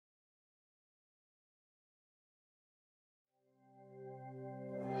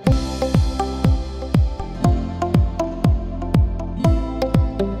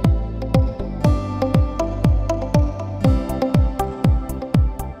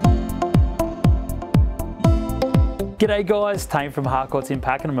G'day guys, Tane from Harcourts in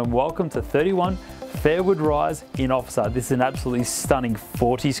Pakenham and welcome to 31 Fairwood Rise in Officer. This is an absolutely stunning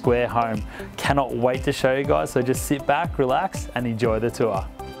 40 square home. Cannot wait to show you guys, so just sit back, relax and enjoy the tour.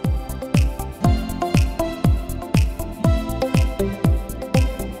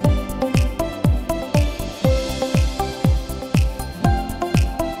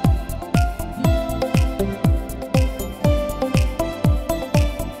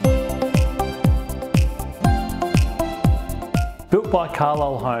 Built by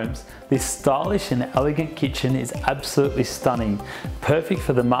Carlisle homes, this stylish and elegant kitchen is absolutely stunning, perfect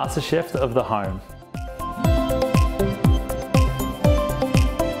for the master chef of the home.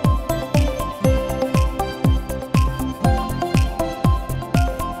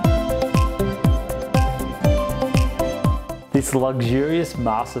 This luxurious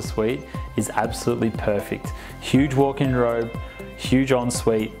master suite is absolutely perfect. Huge walk-in robe, huge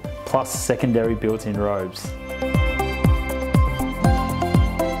ensuite, plus secondary built-in robes.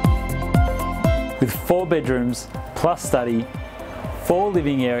 With 4 bedrooms, plus study, 4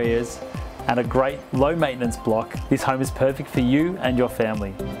 living areas, and a great low maintenance block, this home is perfect for you and your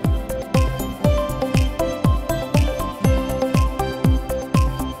family.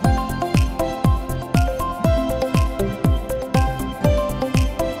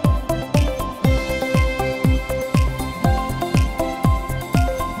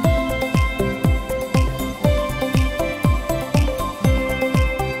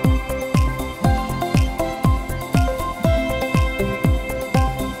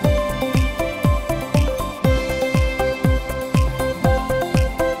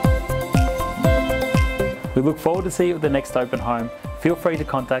 We look forward to see you at the next open home. Feel free to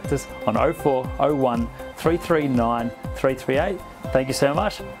contact us on 0401 339 338. Thank you so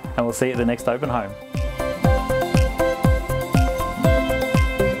much, and we'll see you at the next open home.